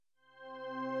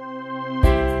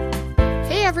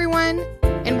everyone,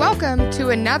 and welcome to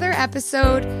another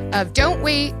episode of Don't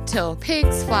Wait Till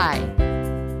Pigs Fly,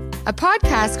 a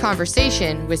podcast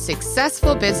conversation with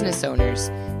successful business owners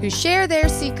who share their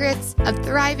secrets of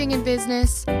thriving in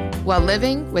business while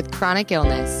living with chronic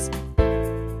illness.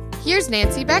 Here's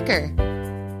Nancy Becker.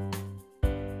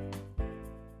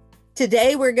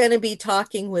 Today we're going to be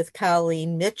talking with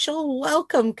Colleen Mitchell.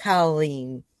 Welcome,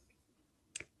 Colleen.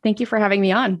 Thank you for having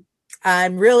me on.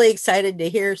 I'm really excited to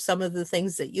hear some of the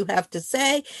things that you have to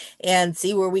say and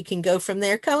see where we can go from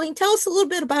there. Colleen, tell us a little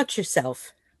bit about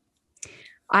yourself.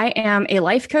 I am a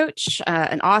life coach,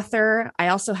 an author. I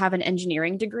also have an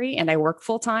engineering degree and I work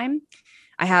full time.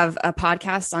 I have a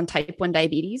podcast on type 1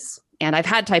 diabetes, and I've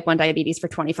had type 1 diabetes for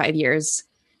 25 years.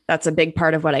 That's a big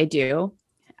part of what I do.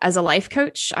 As a life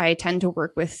coach, I tend to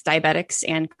work with diabetics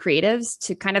and creatives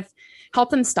to kind of help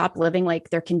them stop living like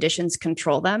their conditions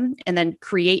control them and then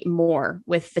create more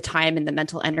with the time and the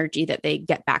mental energy that they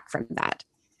get back from that.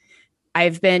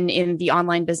 I've been in the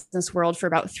online business world for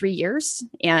about 3 years.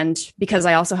 And because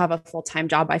I also have a full-time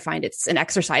job, I find it's an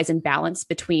exercise in balance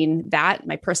between that,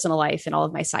 my personal life, and all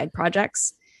of my side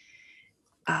projects.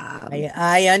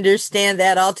 I understand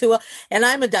that all too well. And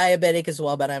I'm a diabetic as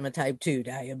well, but I'm a type 2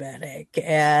 diabetic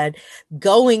and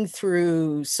going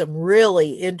through some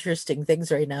really interesting things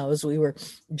right now. As we were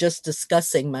just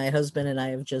discussing, my husband and I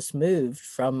have just moved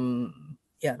from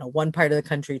one part of the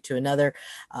country to another.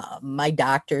 My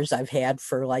doctors I've had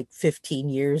for like 15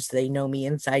 years. They know me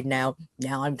inside now.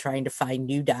 Now I'm trying to find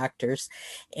new doctors,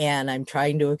 and I'm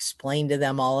trying to explain to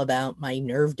them all about my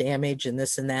nerve damage and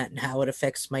this and that and how it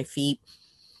affects my feet.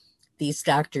 These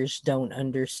doctors don't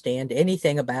understand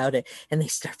anything about it. And they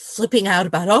start flipping out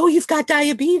about, oh, you've got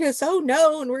diabetes. Oh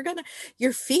no. And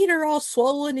your feet are all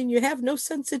swollen and you have no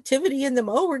sensitivity in them.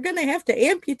 Oh, we're going to have to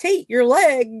amputate your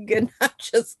leg. And I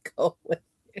just go,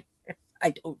 I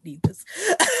don't need this.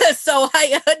 So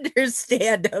I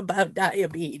understand about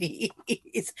diabetes,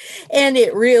 and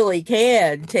it really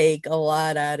can take a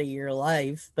lot out of your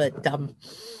life. But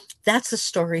that's a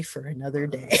story for another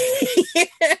day.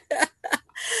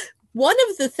 One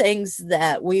of the things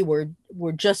that we were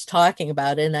just talking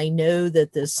about, and I know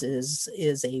that this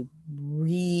is a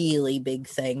really big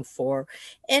thing for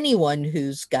anyone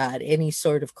who's got any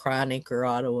sort of chronic or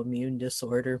autoimmune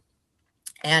disorder.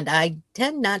 And I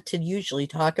tend not to usually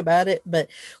talk about it, but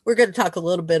we're going to talk a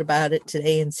little bit about it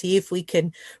today and see if we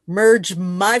can merge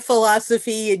my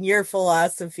philosophy and your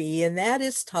philosophy. And that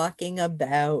is talking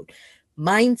about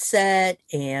mindset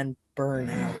and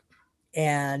burnout.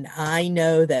 And I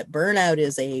know that burnout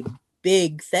is a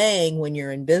big thing when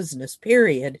you're in business,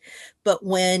 period. But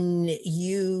when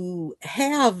you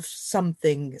have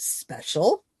something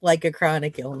special, like a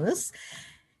chronic illness,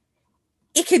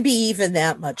 it can be even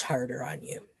that much harder on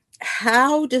you.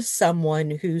 How does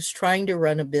someone who's trying to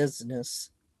run a business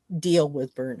deal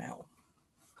with burnout?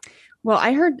 Well,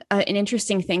 I heard an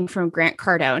interesting thing from Grant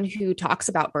Cardone, who talks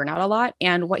about burnout a lot.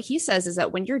 And what he says is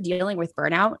that when you're dealing with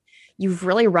burnout, you've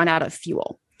really run out of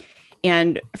fuel.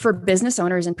 And for business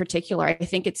owners in particular, I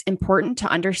think it's important to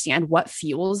understand what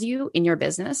fuels you in your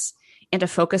business and to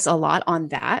focus a lot on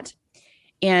that.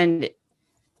 And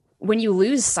when you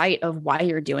lose sight of why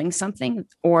you're doing something,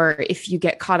 or if you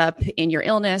get caught up in your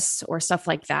illness or stuff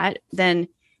like that, then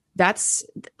that's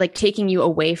like taking you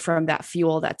away from that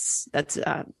fuel that's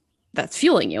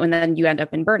fueling you. And then you end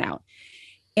up in burnout.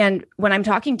 And when I'm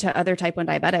talking to other type 1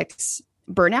 diabetics,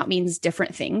 burnout means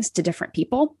different things to different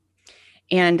people.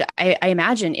 And I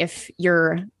imagine if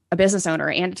you're a business owner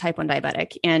and a type 1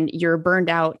 diabetic and you're burned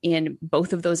out in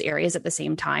both of those areas at the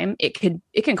same time, it can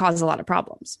cause a lot of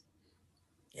problems.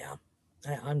 Yeah,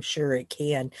 I'm sure it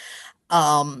can.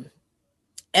 And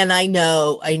I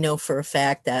know for a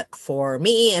fact that for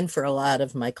me and for a lot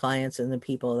of my clients and the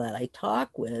people that I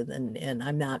talk with, and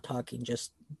I'm not talking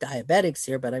just diabetics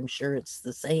here, but I'm sure it's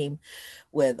the same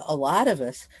with a lot of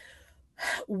us,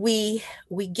 we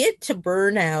get to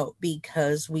burnout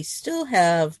because we still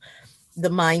have the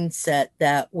mindset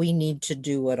that we need to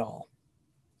do it all.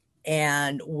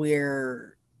 And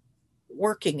we're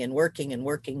working and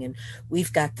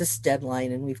we've got this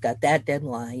deadline and we've got that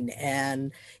deadline.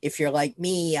 And if you're like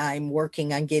me, I'm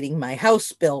working on getting my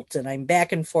house built, and I'm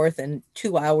back and forth and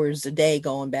 2 hours a day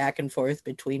going back and forth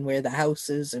between where the house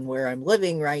is and where I'm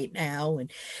living right now,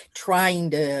 and trying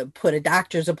to put a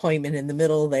doctor's appointment in the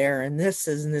middle there, and this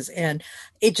and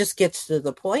it just gets to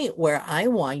the point where I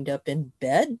wind up in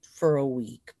bed for a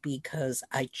week because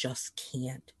I just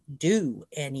can't do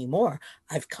anymore.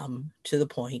 I've come to the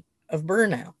point of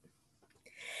burnout.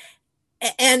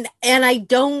 And I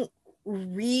don't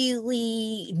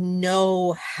really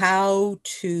know how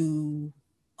to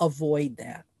avoid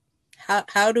that.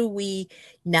 How do we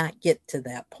not get to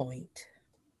that point?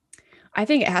 I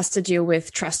think it has to do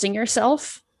with trusting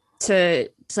yourself to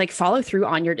like follow through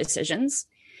on your decisions.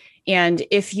 And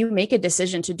if you make a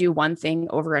decision to do one thing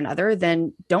over another,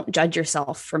 then don't judge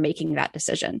yourself for making that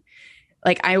decision.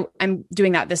 Like I'm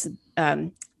doing that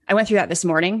I went through that this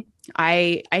morning.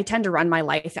 I tend to run my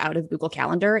life out of Google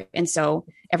Calendar. And so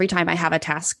every time I have a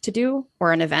task to do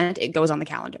or an event, it goes on the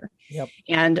calendar. Yep.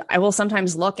 And I will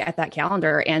sometimes look at that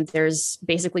calendar and there's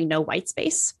basically no white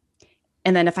space.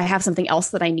 And then if I have something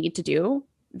else that I need to do,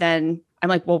 then I'm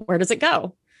like, well, where does it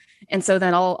go? And so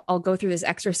then I'll go through this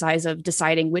exercise of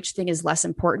deciding which thing is less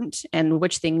important and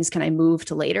which things can I move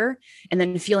to later, and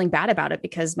then feeling bad about it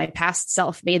because my past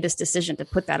self made this decision to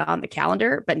put that on the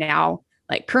calendar. But now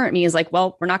like current me is like,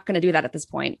 well, we're not going to do that at this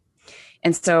point.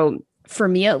 And so for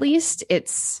me, at least,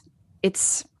 it's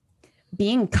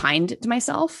being kind to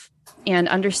myself and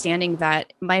understanding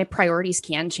that my priorities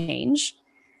can change.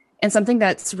 And something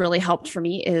that's really helped for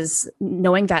me is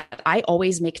knowing that I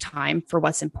always make time for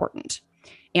what's important.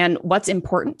 And what's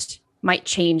important might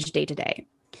change day to day.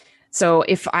 So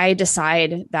if I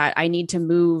decide that I need to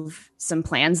move some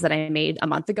plans that I made a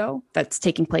month ago that's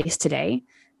taking place today,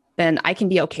 then I can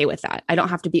be okay with that. I don't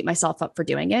have to beat myself up for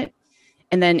doing it.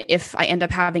 And then if I end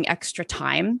up having extra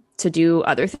time to do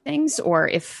other things, or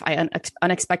if I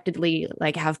unexpectedly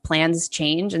like have plans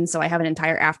change, and so I have an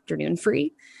entire afternoon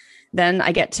free, then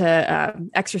I get to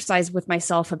exercise with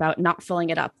myself about not filling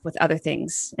it up with other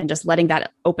things and just letting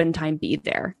that open time be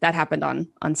there. That happened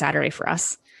on Saturday for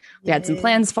us. We had some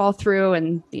plans fall through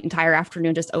and the entire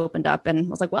afternoon just opened up, and I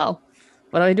was like, well,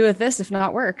 what do I do with this if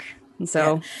not work? And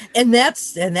so, and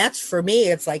that's for me.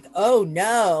 It's like, oh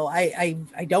no, I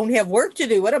don't have work to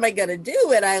do. What am I going to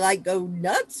do? And I like go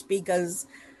nuts because,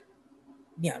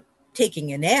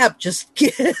 taking a nap just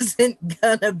isn't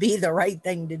gonna be the right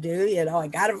thing to do. I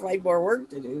gotta find more work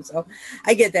to do. So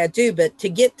I get that too. But to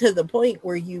get to the point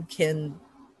where you can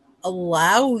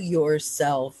allow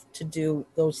yourself to do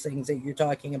those things that you're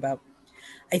talking about,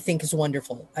 I think is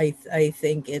wonderful. I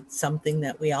think it's something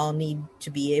that we all need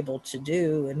to be able to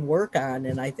do and work on.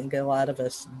 And I think a lot of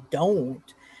us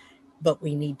don't, but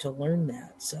we need to learn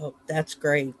that. So that's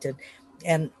great.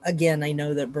 And again, I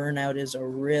know that burnout is a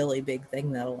really big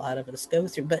thing that a lot of us go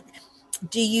through, but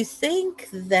do you think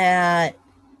that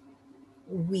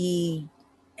we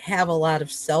have a lot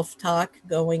of self-talk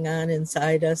going on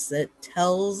inside us that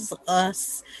tells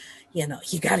us, you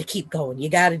got to keep going. You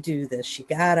got to do this. You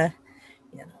got to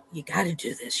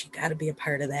do this. You got to be a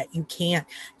part of that.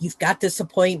 You've got this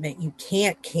appointment. You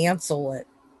can't cancel it.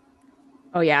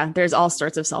 Oh yeah, there's all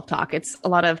sorts of self-talk. It's a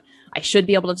lot of, I should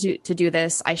be able to do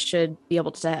this. I should be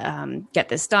able to get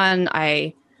this done.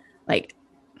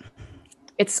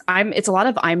 It's a lot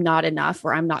of I'm not enough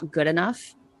or I'm not good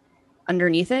enough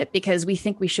underneath it, because we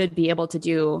think we should be able to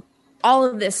do all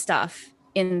of this stuff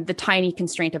in the tiny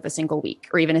constraint of a single week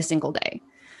or even a single day.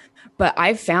 But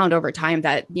I've found over time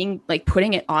that being like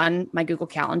putting it on my Google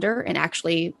Calendar and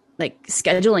actually like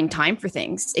scheduling time for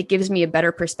things, it gives me a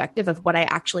better perspective of what I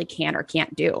actually can or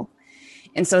can't do.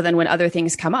 And so then when other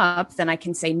things come up, then I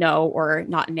can say no or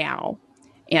not now.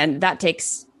 And that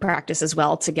takes practice as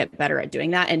well to get better at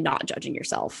doing that and not judging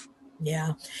yourself.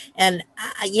 Yeah. And,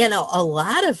 a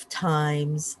lot of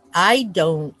times I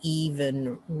don't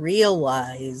even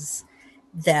realize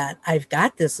that I've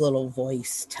got this little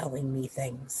voice telling me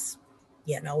things.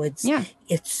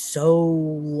 It's so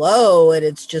low and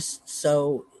it's just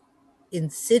so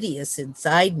insidious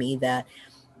inside me that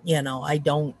I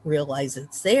don't realize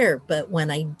it's there. But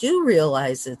when I do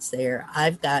realize it's there,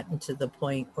 I've gotten to the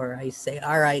point where I say,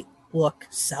 all right, look,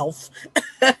 self,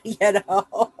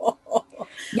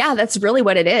 Yeah, that's really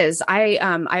what it is.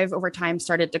 I've over time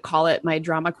started to call it my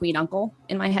drama queen uncle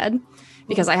in my head,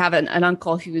 because I have an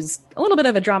uncle who's a little bit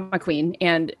of a drama queen.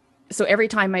 And so every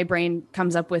time my brain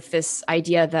comes up with this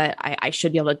idea that I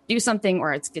should be able to do something,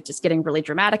 or it's just getting really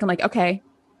dramatic, I'm like, okay,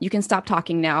 you can stop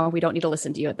talking now. We don't need to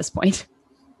listen to you at this point.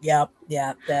 Yeah,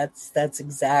 that's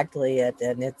exactly it.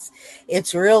 And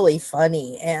it's really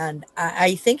funny. And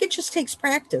I think it just takes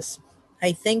practice.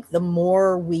 I think the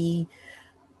more we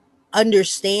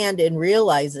understand and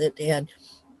realize it, and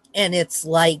it's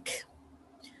like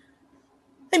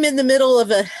I'm in the middle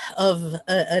of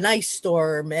an ice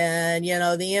storm, and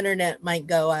the internet might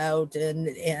go out, and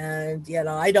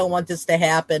I don't want this to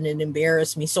happen and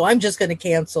embarrass me, so I'm just going to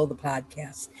cancel the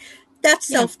podcast. That's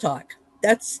self-talk.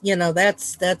 That's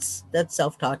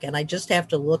self-talk. And I just have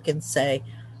to look and say,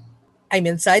 I'm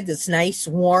inside this nice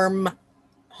warm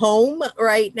home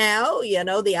right now. You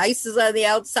know, the ice is on the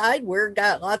outside. We've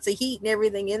got lots of heat and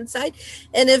everything inside.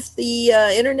 And if the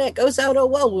internet goes out, oh,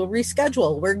 well, we'll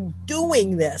reschedule. We're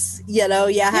doing this. You know,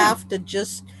 you have to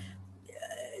just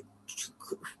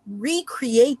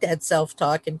recreate that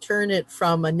self-talk and turn it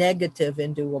from a negative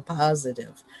into a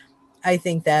positive. I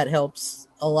think that helps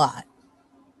a lot.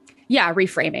 Yeah,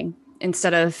 reframing.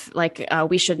 Instead of like,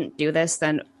 we shouldn't do this,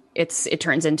 then it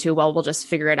turns into, well, we'll just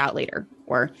figure it out later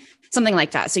or something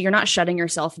like that. So you're not shutting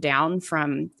yourself down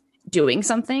from doing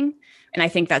something. And I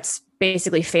think that's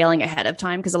basically failing ahead of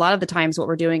time, because a lot of the times what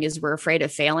we're doing is we're afraid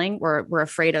of failing, we're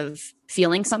afraid of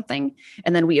feeling something,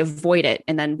 and then we avoid it,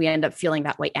 and then we end up feeling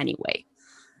that way anyway.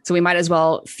 So we might as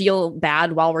well feel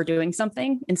bad while we're doing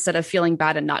something instead of feeling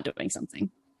bad and not doing something.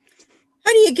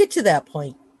 How do you get to that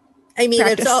point? I mean,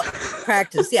 Practice. It's all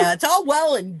practice. Yeah, it's all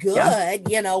well and good,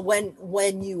 you know,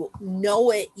 when you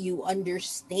know it, you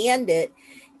understand it,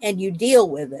 and you deal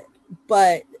with it.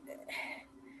 But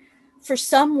for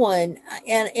someone,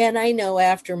 and I know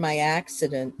after my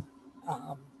accident,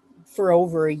 for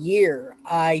over a year,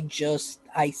 I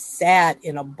sat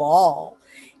in a ball,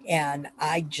 and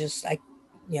I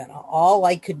you know, all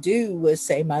I could do was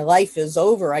say, my life is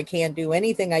over. I can't do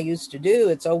anything I used to do.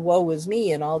 It's, oh, woe is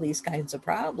me, and all these kinds of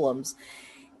problems.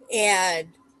 And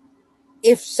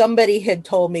if somebody had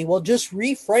told me, well, just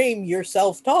reframe your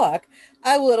self-talk,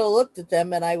 I would have looked at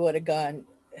them and I would have gone,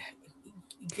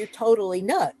 you're totally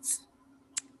nuts.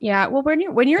 Yeah. Well, when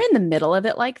you're in the middle of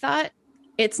it like that,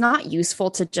 it's not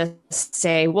useful to just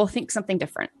say, well, think something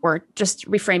different or just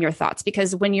reframe your thoughts,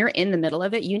 because when you're in the middle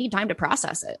of it, you need time to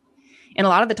process it. And a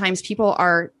lot of the times people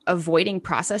are avoiding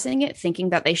processing it, thinking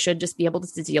that they should just be able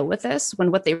to deal with this,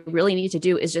 when what they really need to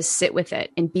do is just sit with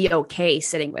it and be okay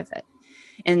sitting with it.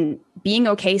 And being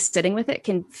okay sitting with it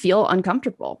can feel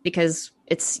uncomfortable because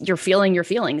you're feeling your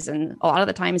feelings. And a lot of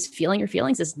the times feeling your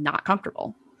feelings is not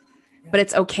comfortable, but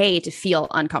it's okay to feel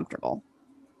uncomfortable.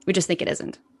 We just think it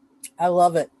isn't. I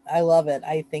love it. I love it.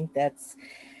 I think that's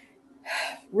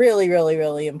really, really,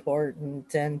 really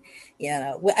important. And, you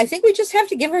know, I think we just have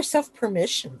to give ourselves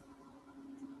permission.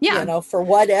 Yeah. You know, for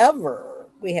whatever,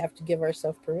 we have to give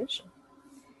ourselves permission.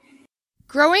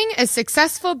 Growing a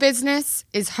successful business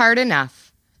is hard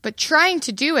enough, but trying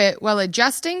to do it while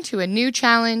adjusting to a new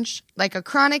challenge, like a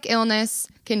chronic illness,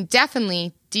 can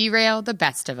definitely derail the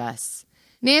best of us.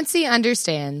 Nancy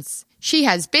understands. She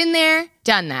has been there,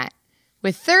 done that.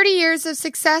 With 30 years of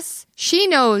success, she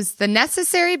knows the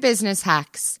necessary business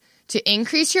hacks to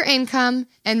increase your income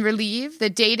and relieve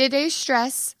the day-to-day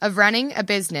stress of running a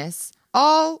business,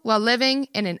 all while living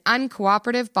in an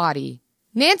uncooperative body.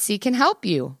 Nancy can help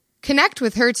you. Connect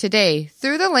with her today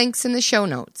through the links in the show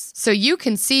notes so you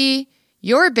can see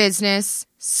your business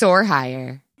soar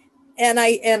higher. And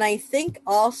I think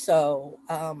also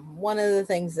one of the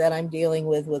things that I'm dealing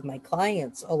with my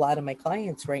clients, a lot of my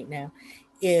clients right now,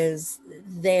 is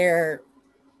they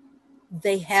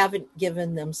haven't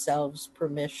given themselves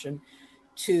permission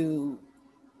to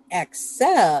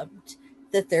accept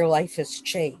that their life has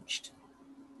changed.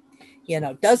 You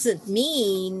know, doesn't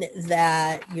mean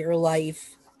that your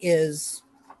life is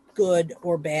good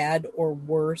or bad or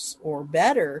worse or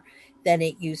better than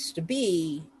it used to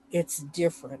be. It's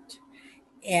different.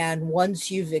 And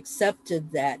once you've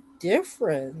accepted that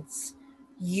difference,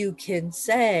 you can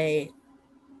say,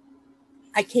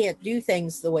 I can't do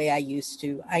things the way I used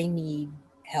to. I need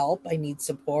help. I need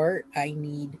support. I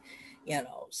need, you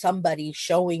know, somebody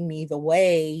showing me the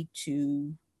way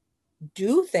to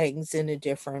do things in a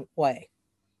different way.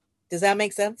 Does that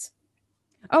make sense?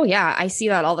 Oh, yeah. I see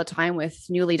that all the time with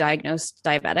newly diagnosed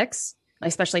diabetics,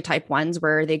 especially type 1s,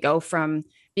 where they go from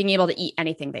being able to eat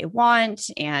anything they want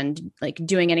and like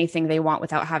doing anything they want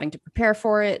without having to prepare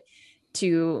for it,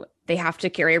 to they have to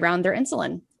carry around their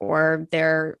insulin, or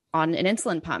they're on an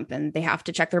insulin pump and they have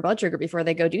to check their blood sugar before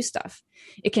they go do stuff.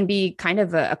 It can be kind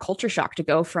of a culture shock to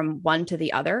go from one to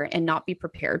the other and not be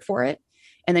prepared for it.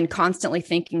 And then constantly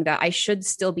thinking that I should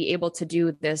still be able to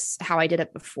do this how I did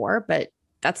it before. But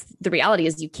that's the reality,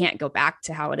 is you can't go back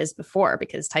to how it is before,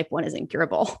 because type 1 is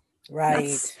incurable.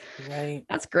 Right. Right.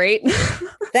 That's great.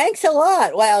 Thanks a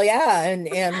lot. Well, yeah. And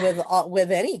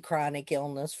with any chronic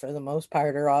illness, for the most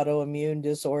part, or autoimmune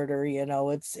disorder, you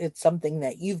know, it's something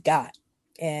that you've got,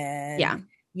 and Yeah.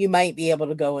 you might be able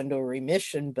to go into a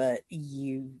remission, but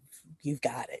you've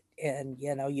got it, and,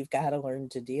 you know, you've got to learn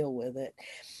to deal with it.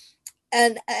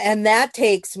 And that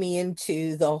takes me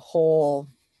into the whole,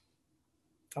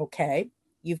 okay,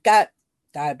 you've got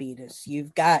diabetes,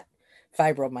 you've got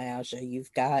fibromyalgia,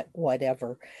 you've got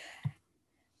whatever.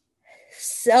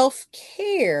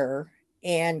 Self-care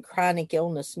and chronic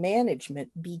illness management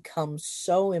becomes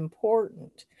so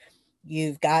important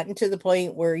You've gotten to the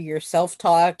point where your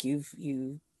self-talk,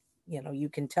 you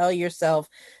can tell yourself,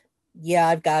 yeah,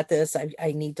 I've got this.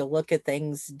 I need to look at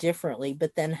things differently.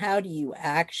 But then how do you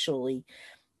actually,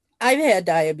 I've had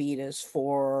diabetes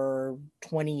for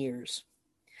 20 years.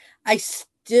 I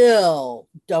still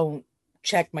don't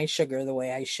check my sugar the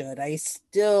way I should. I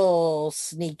still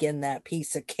sneak in that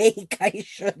piece of cake I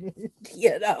shouldn't,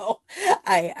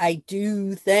 I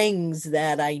do things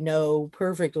that I know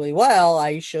perfectly well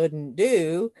I shouldn't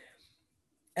do,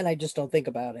 and I just don't think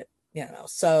about it.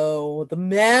 So the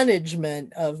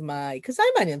management of because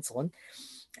I'm on insulin,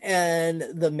 and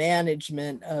the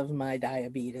management of my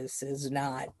diabetes is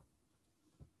not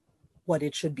what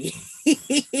it should be.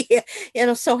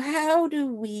 So how do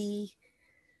we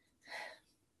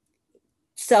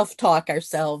self-talk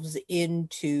ourselves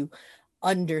into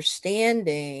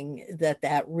understanding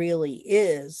that really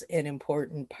is an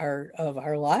important part of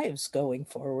our lives going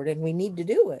forward, and we need to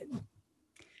do it?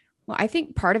 Well, I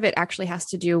think part of it actually has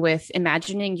to do with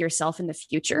imagining yourself in the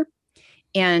future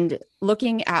and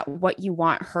looking at what you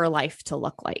want her life to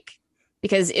look like.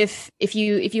 Because if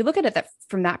you look at it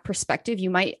from that perspective, you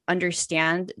might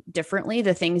understand differently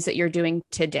the things that you're doing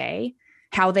today,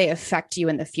 how they affect you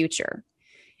in the future.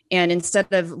 And instead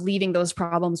of leaving those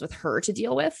problems with her to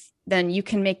deal with, then you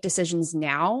can make decisions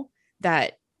now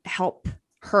that help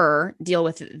her deal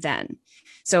with it then.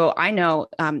 So I know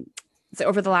so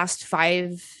over the last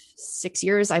 5-6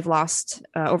 years, I've lost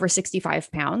over 65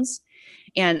 pounds.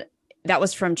 And that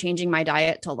was from changing my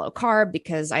diet to low carb,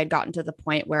 because I had gotten to the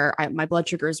point where my blood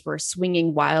sugars were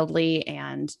swinging wildly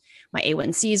and my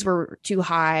A1Cs were too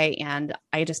high, and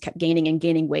I just kept gaining and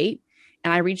gaining weight.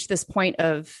 And I reached this point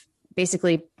of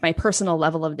basically my personal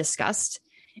level of disgust,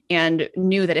 and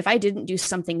knew that if I didn't do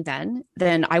something then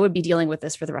I would be dealing with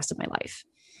this for the rest of my life.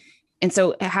 And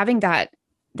so having that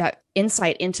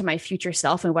insight into my future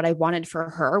self and what I wanted for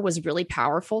her was really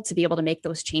powerful to be able to make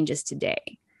those changes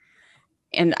today.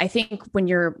 And I think when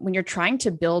you're trying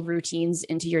to build routines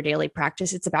into your daily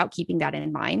practice, it's about keeping that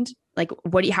in mind. Like,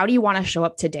 how do you want to show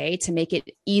up today to make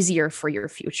it easier for your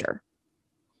future?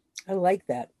 I like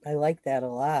that. I like that a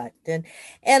lot.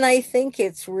 And I think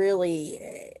it's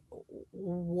really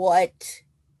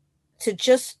to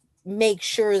just make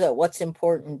sure that what's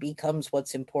important becomes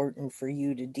what's important for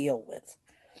you to deal with.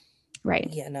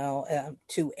 Right.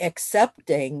 To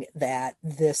accepting that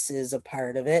this is a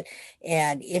part of it.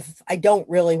 And if I don't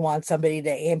really want somebody to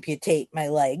amputate my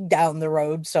leg down the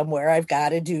road somewhere, I've got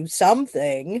to do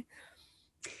something.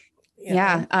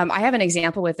 Yeah. I have an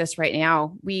example with this right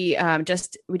now. We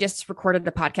just recorded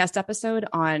the podcast episode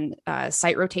on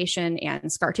site rotation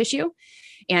and scar tissue.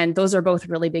 And those are both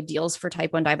really big deals for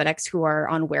type 1 diabetics who are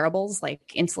on wearables like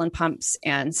insulin pumps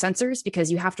and sensors,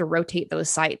 because you have to rotate those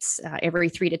sites every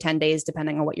 3 to 10 days,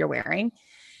 depending on what you're wearing.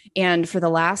 And for the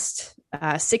last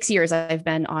 6 years, I've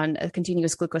been on a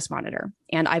continuous glucose monitor,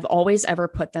 and I've always ever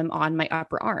put them on my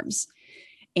upper arms.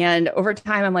 And over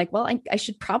time, I'm like, well, I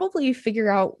should probably figure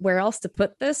out where else to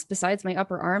put this besides my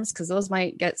upper arms, because those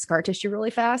might get scar tissue really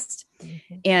fast.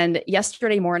 Mm-hmm. And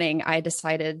yesterday morning, I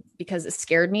decided, because it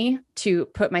scared me, to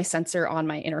put my sensor on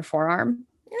my inner forearm.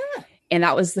 Yeah. And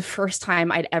that was the first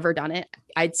time I'd ever done it.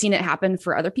 I'd seen it happen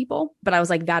for other people, but I was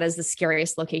like, that is the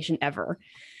scariest location ever.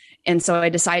 And so I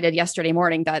decided yesterday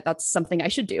morning that that's something I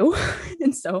should do.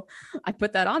 And so I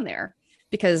put that on there,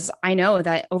 because I know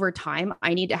that over time,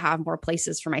 I need to have more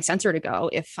places for my sensor to go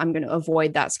if I'm going to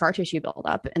avoid that scar tissue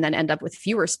buildup and then end up with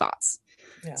fewer spots.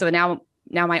 Yeah. So now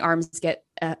my arms get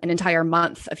an entire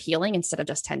month of healing instead of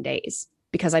just 10 days,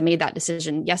 because I made that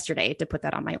decision yesterday to put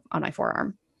that on my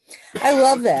forearm. I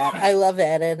love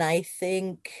that. And I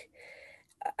think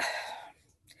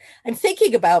I'm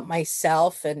thinking about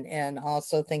myself and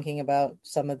also thinking about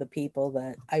some of the people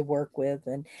that I work with.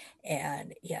 And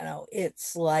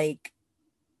it's like,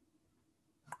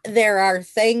 there are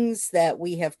things that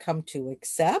we have come to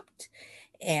accept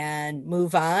and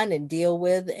move on and deal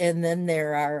with. And then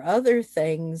there are other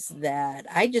things that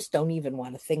I just don't even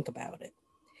want to think about it.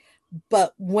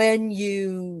 But when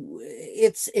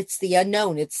it's the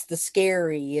unknown, it's the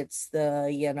scary, it's the,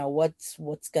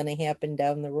 what's going to happen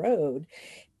down the road.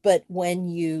 But when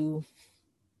you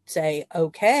say,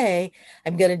 okay,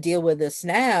 I'm going to deal with this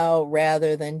now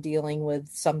rather than dealing with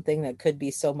something that could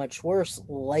be so much worse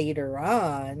later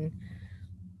on,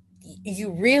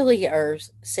 you really are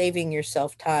saving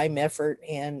yourself time, effort,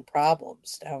 and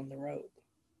problems down the road.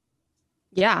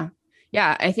 Yeah.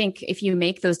 Yeah. I think if you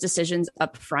make those decisions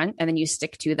up front and then you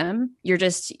stick to them, you're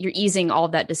easing all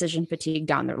of that decision fatigue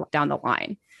down the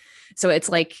line. So it's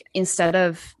like, instead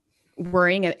of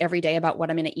worrying every day about what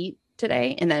I'm going to eat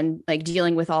today? And then like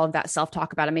dealing with all of that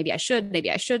self-talk about it. Maybe I should,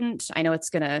 maybe I shouldn't. I know it's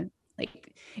going to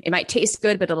like, it might taste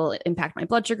good, but it'll impact my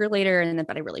blood sugar later. And then,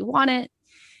 but I really want it.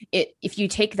 If you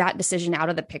take that decision out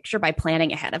of the picture by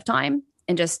planning ahead of time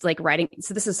and just like writing.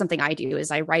 So this is something I do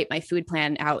is I write my food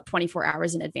plan out 24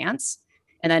 hours in advance.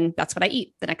 And then that's what I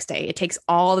eat the next day. It takes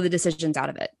all of the decisions out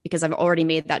of it because I've already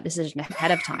made that decision ahead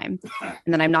of time.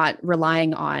 And then I'm not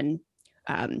relying on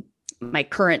my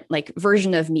current like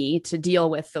version of me to deal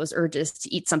with those urges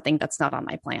to eat something that's not on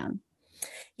my plan.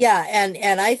 Yeah.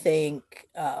 And I think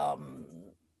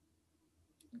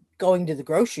going to the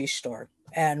grocery store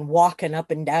and walking up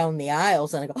and down the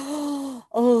aisles and I go,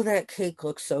 oh, that cake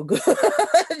looks so good,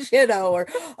 or,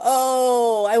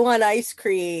 oh, I want ice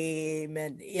cream.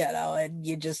 And, and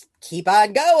you just keep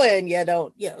on going,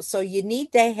 so you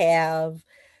need to have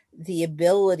the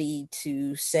ability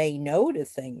to say no to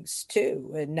things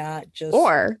too, and not just,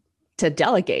 or to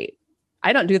delegate.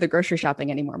 I don't do the grocery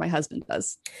shopping anymore. My husband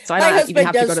does. So I don't even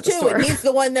have to go to the store. And he's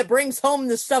the one that brings home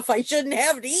the stuff I shouldn't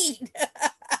have to eat.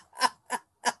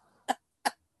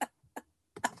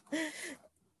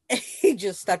 He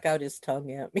just stuck out his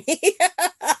tongue at me.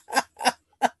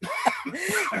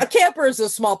 A camper is a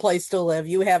small place to live.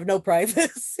 You have no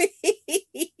privacy.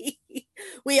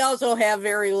 We also have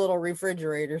very little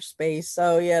refrigerator space.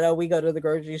 So, we go to the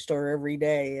grocery store every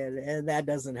day and that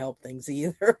doesn't help things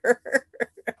either.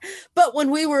 But when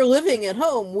we were living at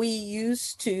home, we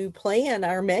used to plan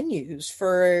our menus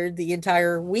for the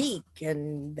entire week.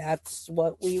 And that's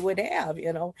what we would have,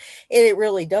 and it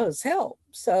really does help.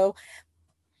 So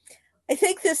I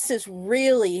think this is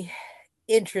really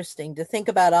interesting to think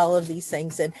about all of these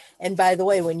things. And by the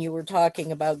way, when you were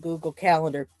talking about Google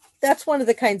Calendar, that's one of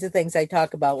the kinds of things I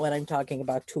talk about when I'm talking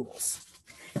about tools,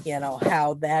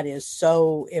 how that is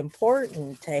so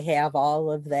important to have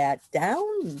all of that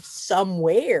down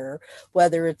somewhere,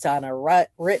 whether it's on a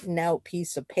written out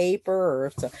piece of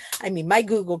paper or my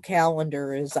Google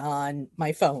Calendar is on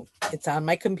my phone. It's on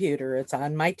my computer. It's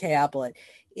on my tablet.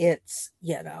 It's,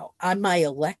 on my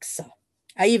Alexa.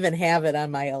 I even have it on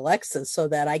my Alexa so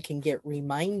that I can get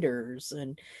reminders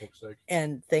and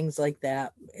things like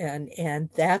that. And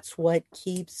that's what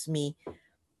keeps me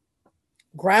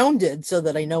grounded so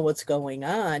that I know what's going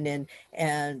on.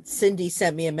 And Cindy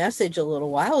sent me a message a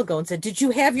little while ago and said, did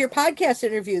you have your podcast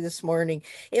interview this morning?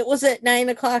 It was at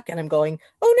 9:00. And I'm going,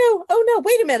 oh no,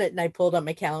 wait a minute. And I pulled up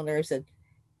my calendar and said,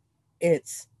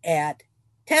 it's at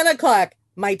 10:00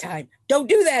 my time. Don't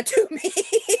do that to me.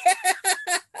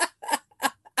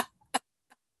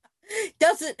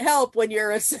 Doesn't help when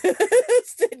your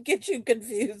assistant gets you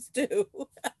confused too,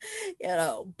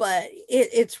 but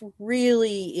it's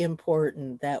really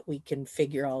important that we can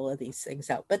figure all of these things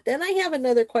out. But then I have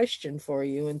another question for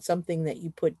you, and something that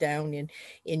you put down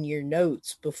in your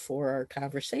notes before our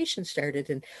conversation started.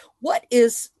 And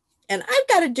and I've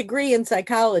got a degree in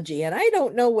psychology, and I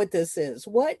don't know what this is.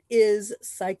 What is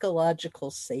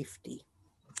psychological safety?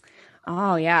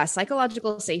 Oh, yeah.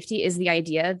 Psychological safety is the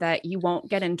idea that you won't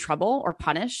get in trouble or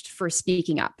punished for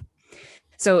speaking up.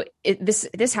 So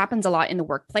this happens a lot in the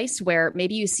workplace where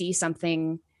maybe you see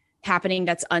something happening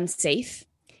that's unsafe.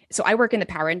 So I work in the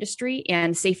power industry,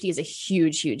 and safety is a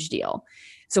huge, huge deal.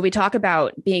 So we talk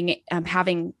about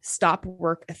having stop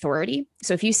work authority.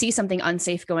 So if you see something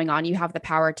unsafe going on, you have the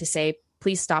power to say,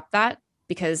 please stop that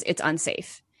because it's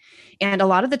unsafe. And a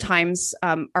lot of the times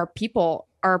our people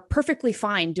are perfectly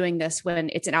fine doing this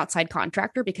when it's an outside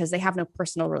contractor because they have no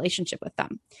personal relationship with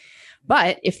them.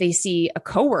 But if they see a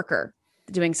coworker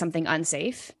doing something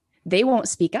unsafe, they won't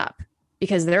speak up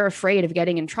because they're afraid of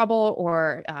getting in trouble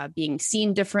or being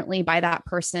seen differently by that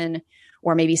person,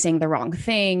 or maybe saying the wrong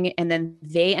thing. And then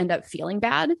they end up feeling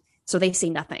bad. So they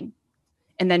say nothing.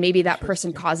 And then maybe that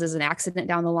person causes an accident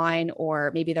down the line,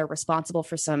 or maybe they're responsible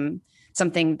for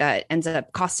something that ends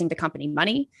up costing the company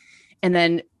money. And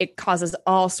then it causes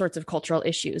all sorts of cultural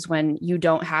issues when you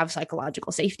don't have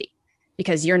psychological safety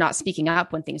because you're not speaking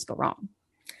up when things go wrong.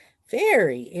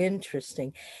 Very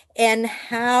interesting. And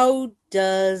how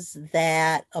does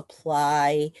that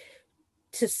apply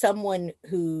to someone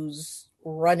who's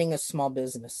running a small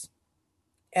business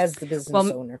as the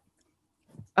business owner?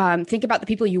 Think about the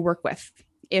people you work with.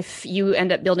 If you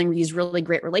end up building these really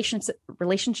great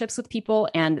relationships with people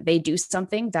and they do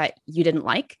something that you didn't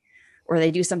like, or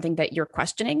they do something that you're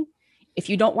questioning, if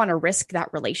you don't want to risk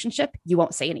that relationship, you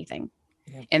won't say anything.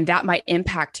 Yeah. And that might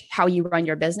impact how you run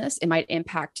your business. It might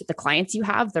impact the clients you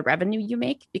have, the revenue you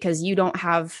make, because you don't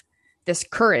have this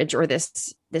courage or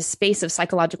this space of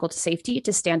psychological safety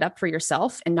to stand up for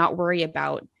yourself and not worry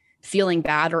about feeling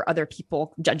bad or other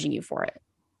people judging you for it.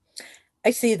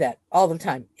 I see that all the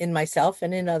time in myself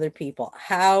and in other people.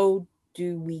 How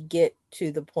do we get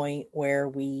to the point where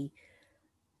we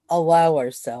allow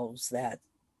ourselves that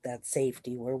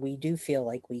safety, where we do feel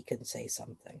like we can say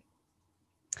something?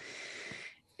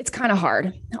 It's kind of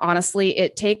hard, honestly.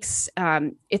 It takes,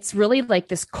 it's really like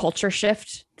this culture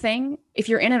shift thing. If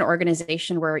you're in an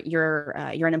organization where you're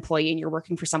an employee and you're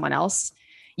working for someone else,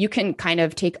 you can kind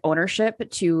of take ownership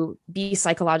to be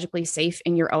psychologically safe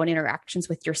in your own interactions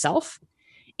with yourself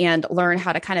and learn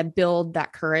how to kind of build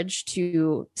that courage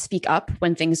to speak up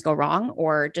when things go wrong,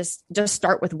 or just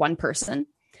start with one person.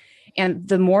 And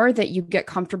the more that you get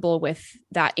comfortable with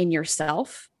that in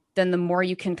yourself, then the more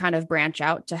you can kind of branch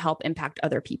out to help impact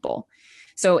other people.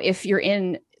 So if you're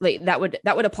in, like, that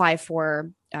would apply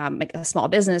for like a small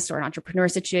business or an entrepreneur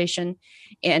situation.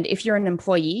 And if you're an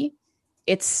employee,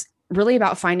 it's really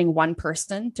about finding one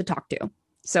person to talk to.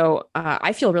 So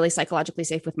I feel really psychologically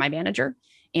safe with my manager.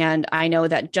 And I know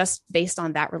that just based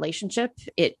on that relationship,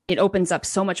 it opens up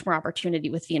so much more opportunity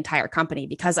with the entire company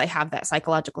because I have that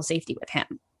psychological safety with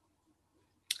him.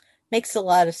 Makes a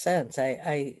lot of sense.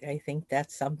 I think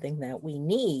that's something that we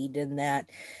need, and that,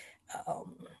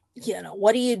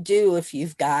 what do you do if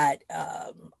you've got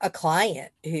a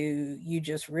client who you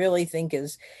just really think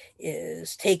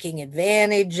is taking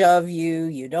advantage of you?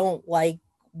 You don't like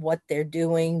what they're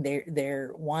doing.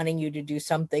 They're wanting you to do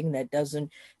something that doesn't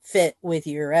fit with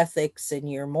your ethics and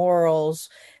your morals,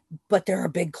 but they're a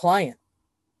big client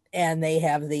and they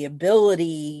have the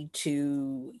ability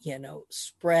to,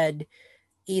 spread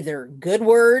either good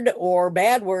word or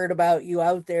bad word about you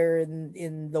out there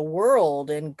in the world,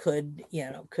 and could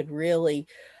really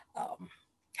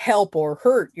help or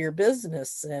hurt your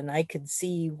business. And I could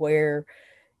see where,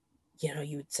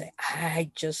 you would say, I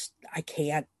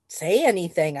can't say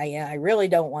anything. I really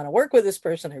don't want to work with this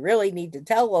person. I really need to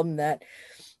tell them that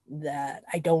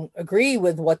I don't agree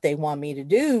with what they want me to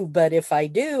do. But if I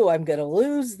do, I'm going to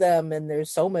lose them. And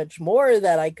there's so much more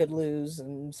that I could lose.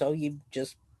 And so you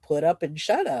just put up and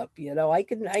shut up. I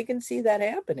can see that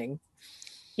happening.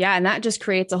 Yeah. And that just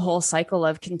creates a whole cycle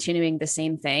of continuing the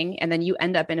same thing. And then you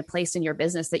end up in a place in your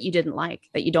business that you didn't like,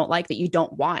 that you don't like, that you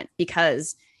don't want,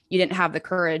 because you didn't have the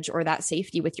courage or that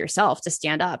safety with yourself to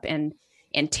stand up and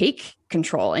take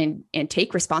control and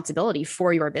take responsibility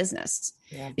for your business.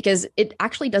 Yeah. Because it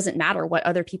actually doesn't matter what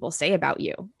other people say about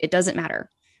you. It doesn't matter.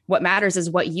 What matters is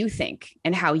what you think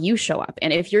and how you show up.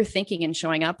 And if you're thinking and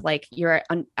showing up like you're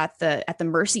at the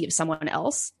mercy of someone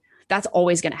else, that's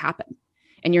always going to happen.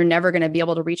 And you're never going to be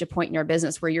able to reach a point in your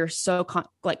business where you're so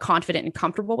confident and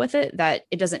comfortable with it that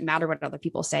it doesn't matter what other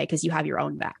people say, because you have your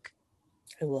own back.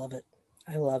 I love it.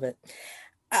 I love it.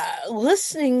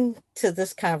 Listening to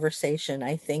this conversation,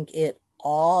 I think it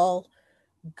all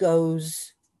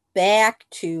goes back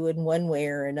to, in one way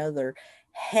or another,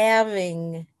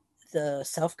 having the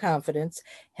self-confidence,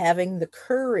 having the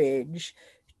courage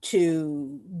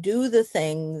to do the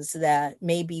things that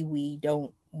maybe we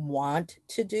don't want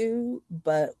to do,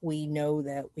 but we know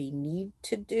that we need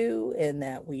to do and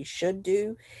that we should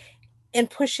do, and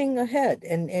pushing ahead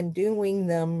and doing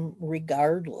them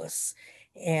regardless.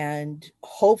 And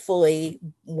hopefully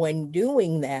when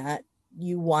doing that,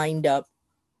 you wind up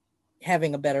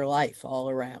having a better life all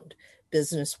around,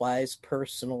 business-wise,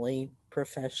 personally,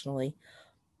 professionally,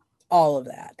 all of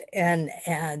that. And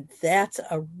that's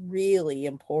a really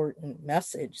important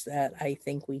message that I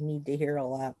think we need to hear a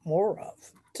lot more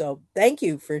of. So thank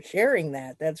you for sharing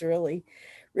that. That's really,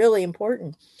 really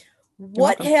important.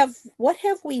 What have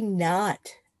we not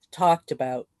talked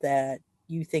about that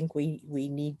you think we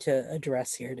need to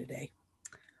address here today?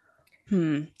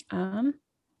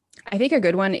 I think a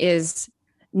good one is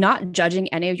not judging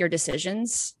any of your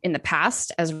decisions in the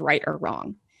past as right or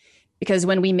wrong. Because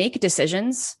when we make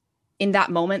decisions in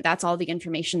that moment, that's all the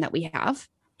information that we have.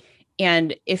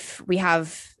 And if we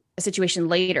have a situation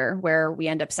later where we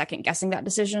end up second guessing that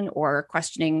decision or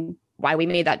questioning why we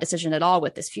made that decision at all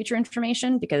with this future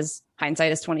information, because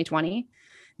hindsight is 2020,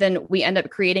 then we end up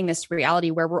creating this reality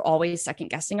where we're always second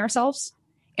guessing ourselves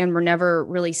and we're never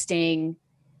really staying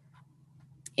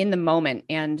in the moment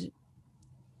and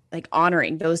like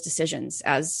honoring those decisions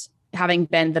as having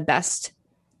been the best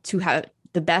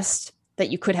that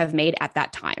you could have made at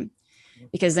that time,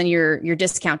 because then you're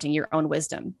discounting your own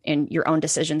wisdom and your own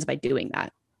decisions by doing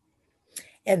that.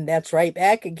 And that's right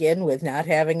back again with not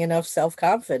having enough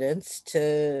self-confidence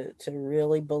to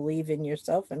really believe in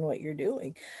yourself and what you're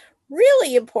doing.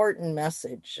 Really important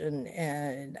message. And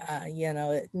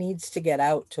it needs to get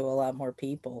out to a lot more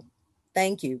people.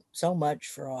 Thank you so much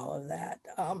for all of that.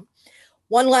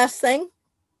 One last thing.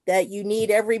 that you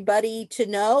need everybody to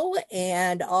know?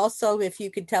 And also, if you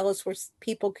could tell us where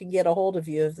people can get a hold of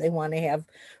you if they want to have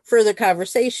further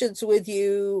conversations with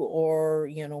you, or,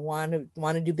 want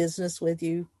to do business with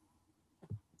you.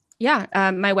 Yeah.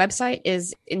 My website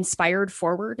is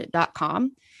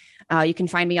inspiredforward.com. You can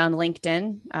find me on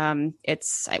LinkedIn.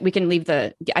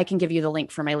 I can give you the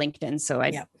link for my LinkedIn. So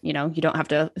you don't have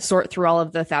to sort through all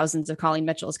of the thousands of Colleen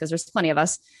Mitchells, because there's plenty of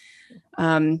us.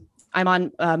 I'm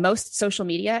on most social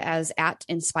media as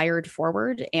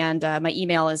 @InspiredForward, and my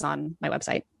email is on my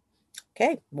website.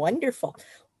 Okay, wonderful.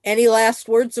 Any last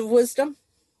words of wisdom?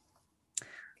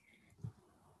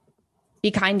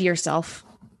 Be kind to yourself.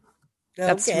 Okay.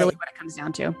 That's really what it comes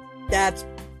down to. That's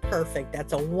perfect.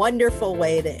 That's a wonderful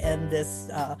way to end this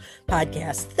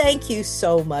podcast. Thank you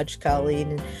so much,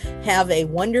 Colleen. And have a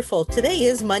wonderful, today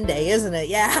is Monday, isn't it?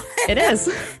 Yeah. It is.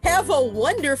 Have a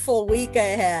wonderful week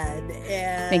ahead.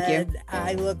 And thank you.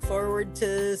 I look forward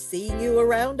to seeing you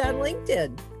around on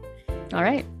LinkedIn. All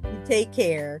right. Take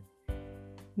care.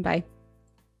 Bye.